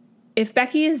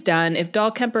Becky is done, if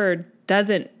Dahlkemper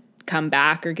doesn't come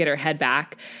back or get her head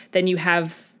back, then you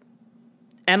have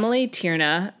Emily,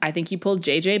 Tierna. I think you pulled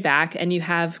JJ back, and you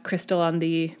have Crystal on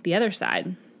the other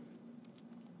side.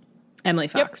 Emily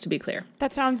Fox, to be clear.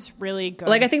 That sounds really good.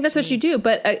 I think that's what you do,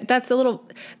 but that's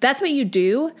what you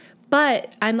do.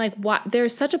 But I'm what?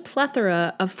 There's such a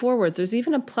plethora of forwards. There's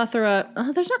even a plethora.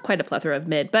 There's not quite a plethora of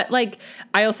mid, but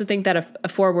I also think that a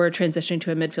forward transitioning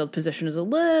to a midfield position is a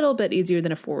little bit easier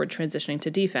than a forward transitioning to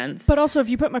defense. But also, if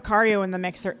you put Macario in the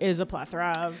mix, there is a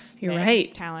plethora of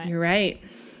talent. You're right.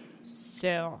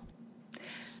 So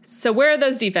where are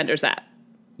those defenders at?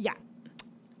 Yeah.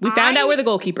 We found out where the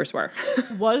goalkeepers were.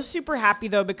 Was super happy,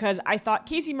 though, because I thought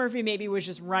Casey Murphy maybe was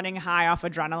just running high off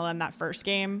adrenaline that first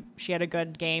game. She had a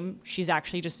good game. She's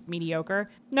actually just mediocre.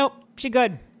 Nope, she's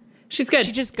good. She's good.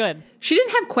 She's just good. She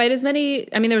didn't have quite as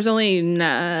many. I mean, there was only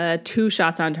 2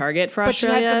 shots on target for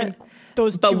Australia. But she had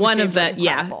those 2 but one of the,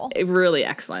 really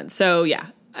excellent. So, yeah.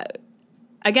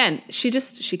 Again, she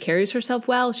carries herself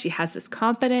well. She has this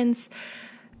confidence.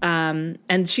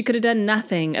 And she could have done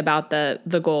nothing about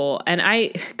the goal. And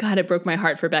God, it broke my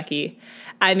heart for Becky.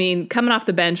 I mean, coming off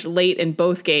the bench late in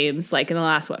both games, like in the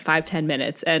last, 5-10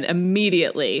 minutes, and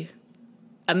immediately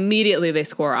they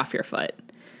score off your foot.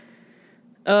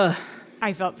 Ugh.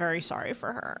 I felt very sorry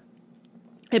for her.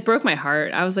 It broke my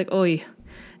heart. I was like, oh, is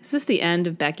this the end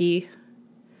of Becky?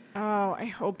 Oh, I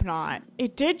hope not.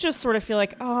 It did just sort of feel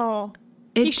like,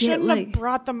 he shouldn't have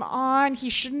brought them on. He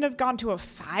shouldn't have gone to a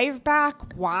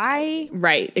 5-back. Why?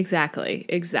 Right. Exactly.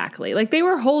 Like, they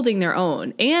were holding their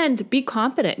own. And be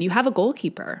confident. You have a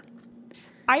goalkeeper.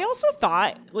 I also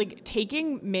thought, like,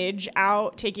 taking Midge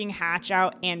out, taking Hatch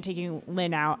out, and taking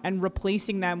Lynn out, and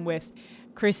replacing them with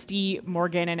Christy,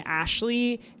 Morgan, and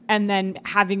Ashley, and then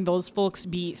having those folks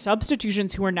be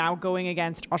substitutions who are now going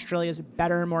against Australia's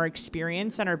better, more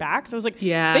experienced center backs. I was like,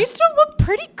 they still look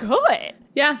pretty good.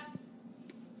 Yeah.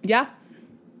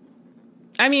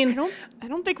 I mean, I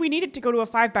don't think we needed to go to a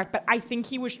 5-back, but I think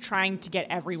he was trying to get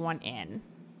everyone in.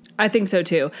 I think so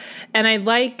too. And I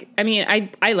like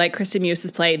Kristen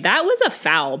Muse's play. That was a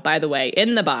foul, by the way,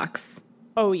 in the box.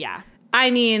 Oh, yeah.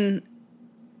 I mean,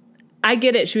 I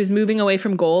get it. She was moving away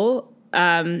from goal,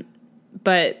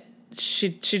 but she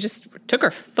just took her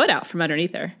foot out from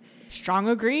underneath her. Strong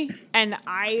agree. And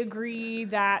I agree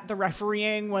that the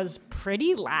refereeing was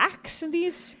pretty lax in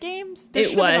these games. There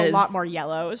should have been a lot more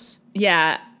yellows.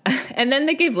 Yeah. And then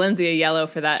they gave Lindsay a yellow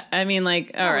for that. I mean,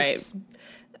 like, all right.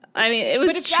 I mean, it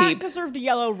was cheap. But if Jack deserved a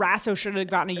yellow, Rasso should have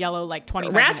gotten a yellow like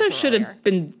 25 minutes earlier. Rasso should have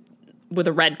been with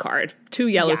a red card. 2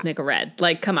 yellows make a red.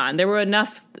 Like, come on. There were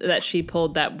enough that she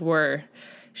pulled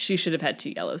she should have had 2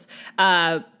 yellows.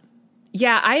 Yeah,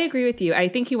 I agree with you. I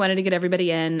think he wanted to get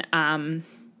everybody in.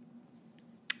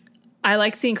 I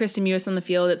like seeing Kristen Muse on the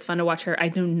field. It's fun to watch her.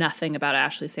 I know nothing about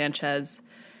Ashley Sanchez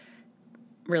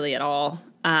really at all.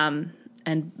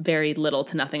 And very little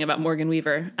to nothing about Morgan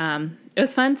Weaver. It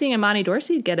was fun seeing Imani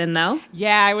Dorsey get in, though.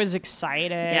 Yeah, I was excited.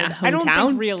 Yeah, I don't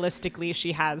think realistically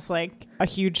she has like a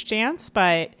huge chance,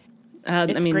 but it's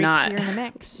great to see her in the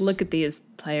mix. Look at these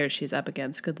players she's up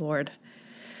against. Good Lord.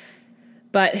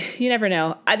 But you never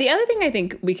know. The other thing I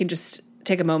think we can just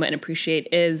take a moment and appreciate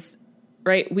is,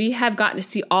 right, we have gotten to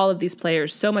see all of these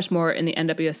players so much more in the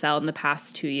NWSL in the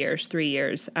past 2 years, 3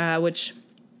 years, which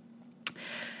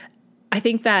I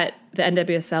think that the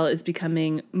NWSL is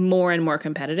becoming more and more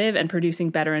competitive and producing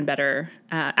better and better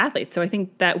athletes. So I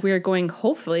think that we're going,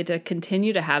 hopefully, to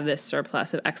continue to have this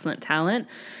surplus of excellent talent.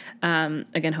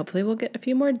 Again, hopefully we'll get a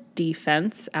few more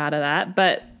defense out of that.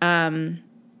 But I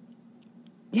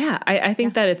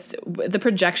think that the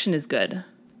projection is good.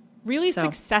 Really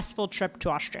successful trip to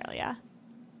Australia.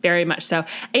 Very much so.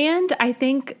 And I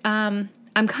think I'm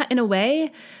in a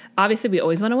way, obviously we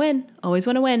always want to win.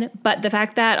 But the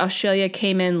fact that Australia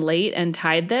came in late and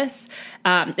tied this,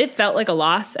 it felt like a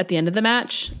loss at the end of the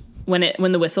match when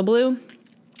the whistle blew.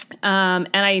 And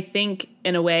I think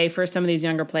in a way for some of these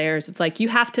younger players, it's like you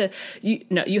have to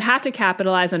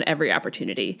capitalize on every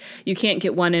opportunity. You can't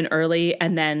get one in early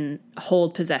and then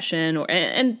hold possession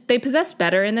and they possessed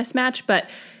better in this match, but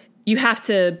you have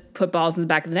to put balls in the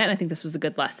back of the net. And I think this was a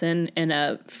good lesson in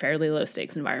a fairly low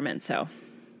stakes environment. So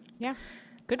yeah,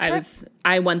 good trip.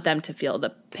 I want them to feel the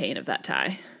pain of that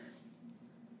tie.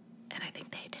 And I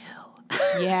think they do.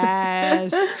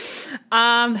 Yes.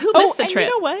 Who missed the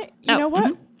trip? You know what?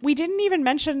 Mm-hmm. We didn't even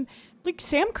mention, like,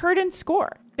 Sam Kerr didn't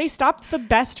score. They stopped the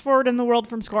best forward in the world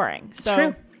from scoring.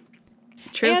 So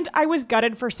True. And I was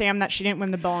gutted for Sam that she didn't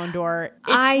win the Ballon d'Or.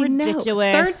 It's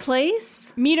ridiculous. Know. 3rd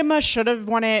place? Miedema should have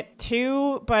won it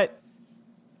too, but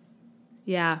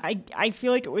yeah, I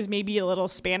feel like it was maybe a little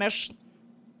Spanish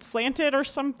slanted or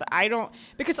something.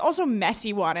 Because also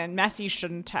Messi won and Messi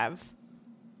shouldn't have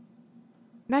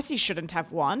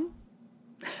won.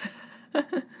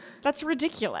 That's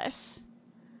ridiculous.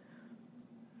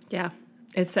 Yeah.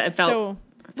 It felt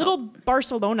little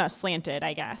Barcelona slanted,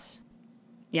 I guess.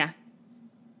 Yeah.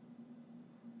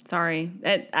 Sorry.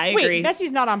 I agree. Wait,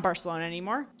 Messi's not on Barcelona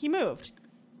anymore. He moved.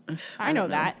 I know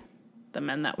that. The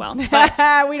men that well.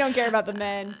 But we don't care about the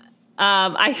men.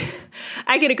 I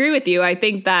can agree with you. I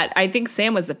think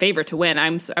Sam was the favorite to win. I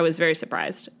was very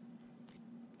surprised.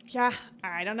 Yeah,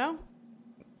 I don't know.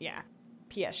 Yeah.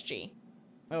 PSG.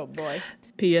 Oh boy.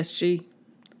 PSG.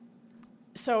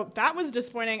 So that was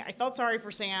disappointing. I felt sorry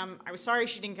for Sam. I was sorry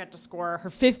she didn't get to score her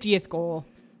 50th goal.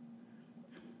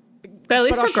 But at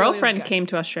least her girlfriend came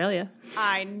to Australia.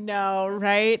 I know,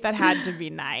 right? That had to be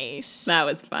nice. That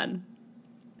was fun.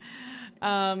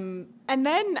 And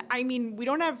then, I mean, we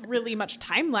don't have really much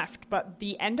time left, but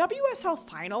the NWSL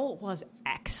final was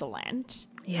excellent.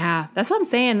 Yeah, that's what I'm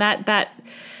saying. That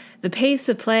the pace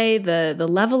of play, the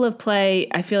level of play,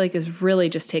 I feel like is really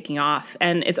just taking off.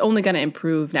 And it's only going to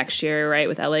improve next year, right?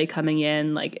 With LA coming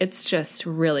in. Like, it's just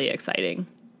really exciting.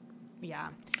 Yeah.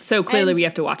 So clearly we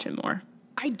have to watch it more.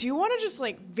 I do want to just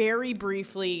like very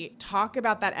briefly talk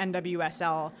about that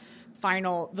NWSL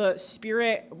final. The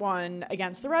Spirit won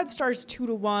against the Red Stars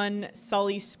 2-1.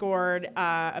 Sully scored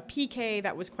a PK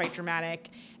that was quite dramatic.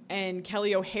 And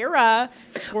Kelly O'Hara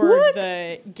scored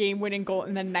the game-winning goal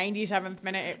in the 97th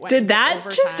minute. It went Did that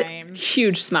overtime. Just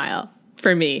huge smile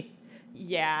for me.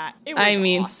 Yeah, it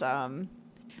was awesome.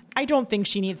 I don't think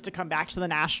she needs to come back to the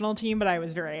national team, but I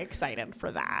was very excited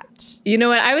for that. You know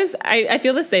what? I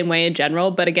feel the same way in general,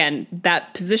 but again,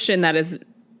 that position that is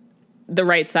the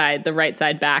right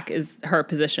side back is her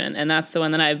position, and that's the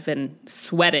one that I've been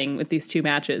sweating with these two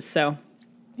matches. So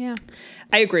yeah,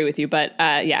 I agree with you, but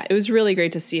yeah, it was really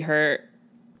great to see her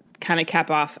kind of cap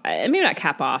off, maybe not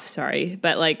cap off, sorry,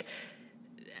 but like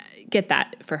get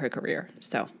that for her career.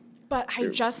 So, but I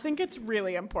just think it's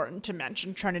really important to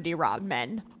mention Trinity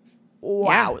Rodman.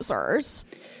 Wowzers.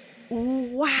 Yeah.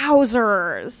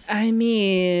 Wowzers. I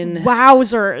mean,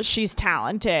 wowzers. She's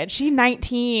talented. She's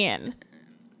 19.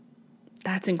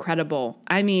 That's incredible.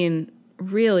 I mean,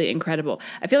 really incredible.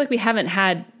 I feel like we haven't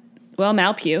had, well,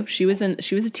 Mal Pugh. She was a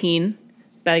teen,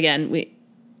 but again,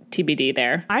 TBD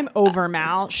there. I'm over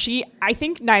Mal. I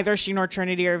think neither she nor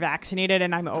Trinity are vaccinated,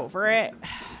 and I'm over it.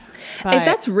 But if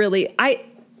that's really,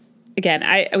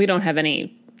 we don't have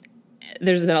any.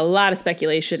 There's been a lot of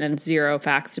speculation and zero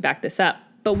facts to back this up.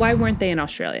 But why weren't they in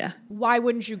Australia? Why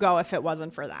wouldn't you go if it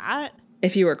wasn't for that?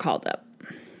 If you were called up.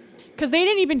 Because they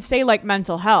didn't even say, like,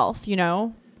 mental health, you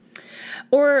know?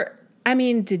 Or, I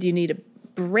mean, did you need a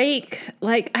break?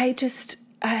 Like, I just,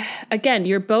 again,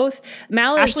 you're both.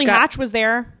 Ashley Hatch was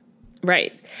there.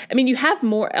 Right. I mean, you have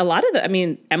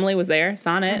Emily was there,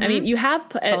 Sonnet. Mm-hmm. I mean, you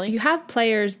have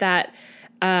players that,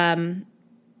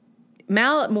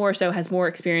 Mal more so has more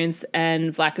experience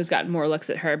and Vlatko's gotten more looks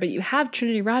at her, but you have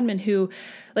Trinity Rodman who,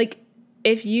 like,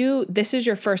 this is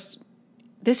your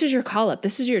call up,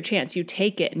 this is your chance, you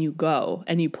take it and you go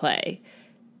and you play,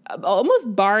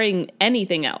 almost barring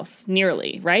anything else,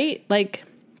 nearly, right? Like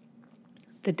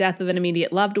the death of an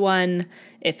immediate loved one,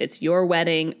 if it's your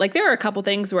wedding, like there are a couple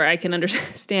things where I can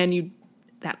understand you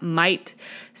that might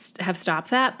have stopped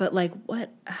that, but like what,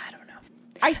 I don't know.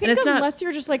 I think unless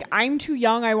you're just like, I'm too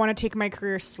young, I want to take my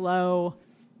career slow.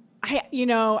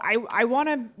 I want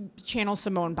to channel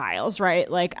Simone Biles, right?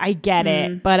 Like, I get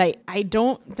it, but I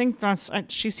don't think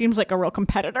she seems like a real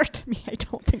competitor to me. I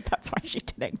don't think that's why she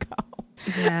didn't go.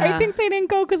 Yeah. I think they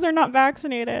didn't go because they're not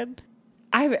vaccinated.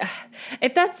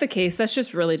 If that's the case, that's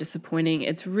just really disappointing.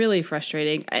 It's really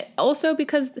frustrating. Also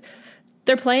because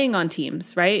they're playing on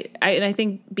teams, right? And I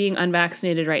think being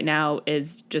unvaccinated right now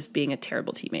is just being a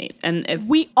terrible teammate. And if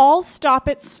we all stop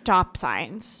at stop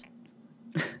signs.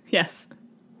 Yes.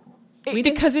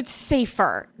 Because it's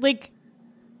safer. Like,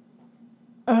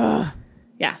 yeah.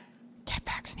 Get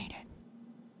vaccinated.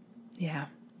 Yeah.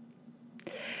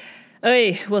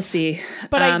 Oy, we'll see.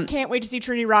 But I can't wait to see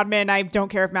Trinity Rodman. I don't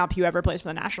care if Mal Pugh ever plays for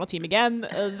the national team again.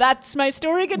 That's my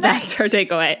story. Good night. That's her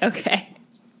takeaway. Okay.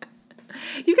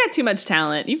 You've got too much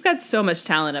talent. You've got so much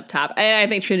talent up top. I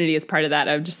think Trinity is part of that.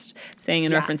 I'm just saying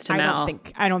in reference to Mal.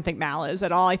 I don't think Mal is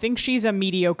at all. I think she's a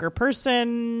mediocre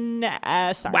person.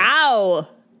 Sorry. Wow.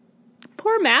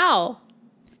 Poor Mal.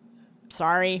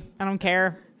 Sorry. I don't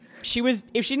care.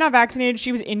 If she's not vaccinated,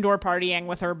 she was indoor partying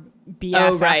with her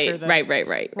BF after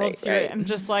the World Series. Right. I'm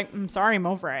just like, I'm sorry, I'm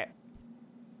over it.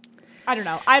 I don't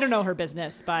know. I don't know her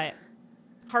business, but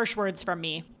harsh words from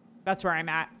me. That's where I'm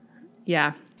at.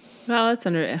 Yeah. Well,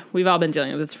 we've all been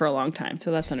dealing with this for a long time,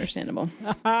 so that's understandable.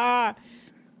 But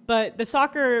the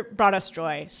soccer brought us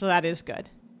joy, so that is good.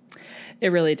 It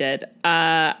really did.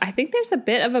 I think there's a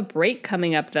bit of a break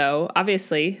coming up, though.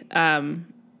 Obviously,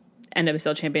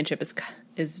 NWSL Championship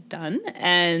is done,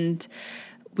 and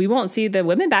we won't see the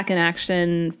women back in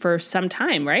action for some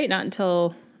time, right? Not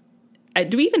until...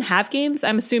 do we even have games?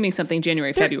 I'm assuming something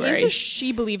January, February. There is a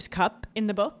She Believes Cup in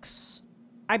the books.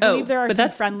 I believe there are some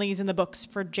friendlies in the books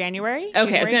for January.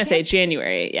 Okay, I was going to say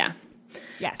January, yeah.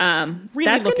 Yes,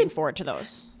 really looking forward to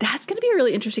those. That's going to be a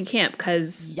really interesting camp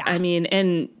because, I mean,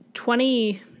 in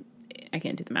 20... I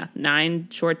can't do the math. 9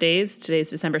 short days. Today's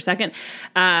December 2nd.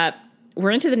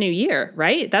 We're into the new year,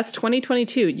 right? That's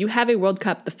 2022. You have a World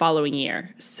Cup the following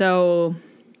year. So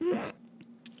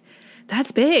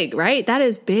that's big, right? That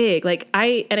is big. Like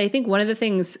I think one of the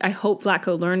things I hope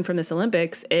Vlatko learned from this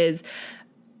Olympics is,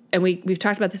 and we've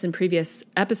talked about this in previous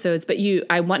episodes, but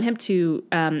I want him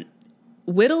to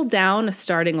whittle down a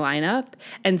starting lineup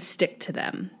and stick to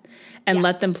them and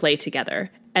let them play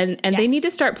together. And they need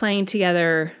to start playing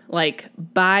together like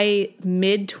by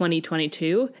mid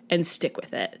 2022 and stick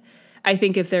with it. I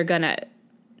think if they're going to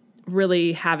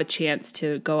really have a chance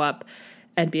to go up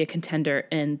and be a contender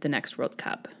in the next World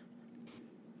Cup.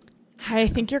 I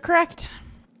think you're correct.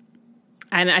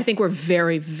 And I think we're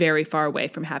very, very far away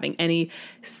from having any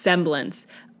semblance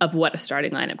of what a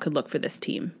starting lineup could look for this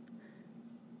team.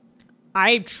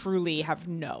 I truly have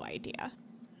no idea.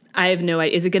 I have no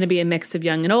idea. Is it going to be a mix of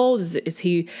young and old? Is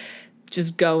he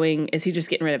just getting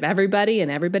rid of everybody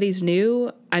and everybody's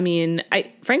new? I mean,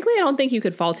 frankly, I don't think you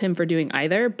could fault him for doing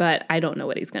either, but I don't know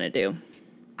what he's going to do.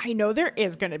 I know there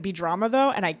is going to be drama, though,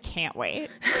 and I can't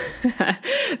wait.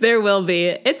 There will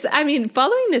be.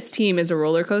 Following this team is a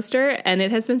roller coaster, and it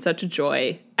has been such a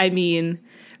joy. I mean,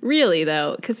 really,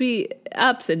 though, because we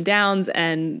ups and downs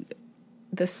and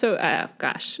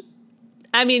gosh.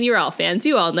 I mean, you're all fans.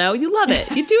 You all know. You love it.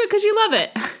 You do it because you love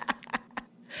it.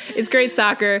 It's great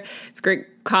soccer. It's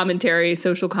great commentary,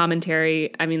 social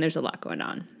commentary. I mean, there's a lot going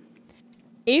on.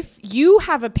 If you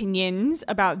have opinions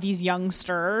about these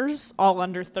youngsters, all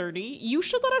under 30, you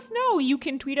should let us know. You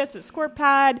can tweet us at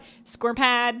ScorePod.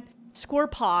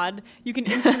 You can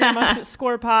Instagram us at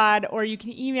ScorePod, or you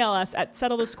can email us at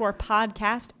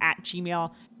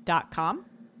settlethescorepodcast@gmail.com.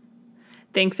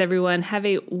 Thanks, everyone. Have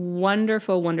a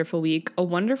wonderful, wonderful week. A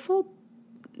wonderful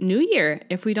New Year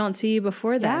if we don't see you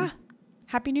before then. Yeah.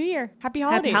 Happy New Year. Happy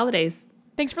holidays. Happy holidays.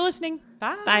 Thanks for listening.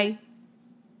 Bye. Bye.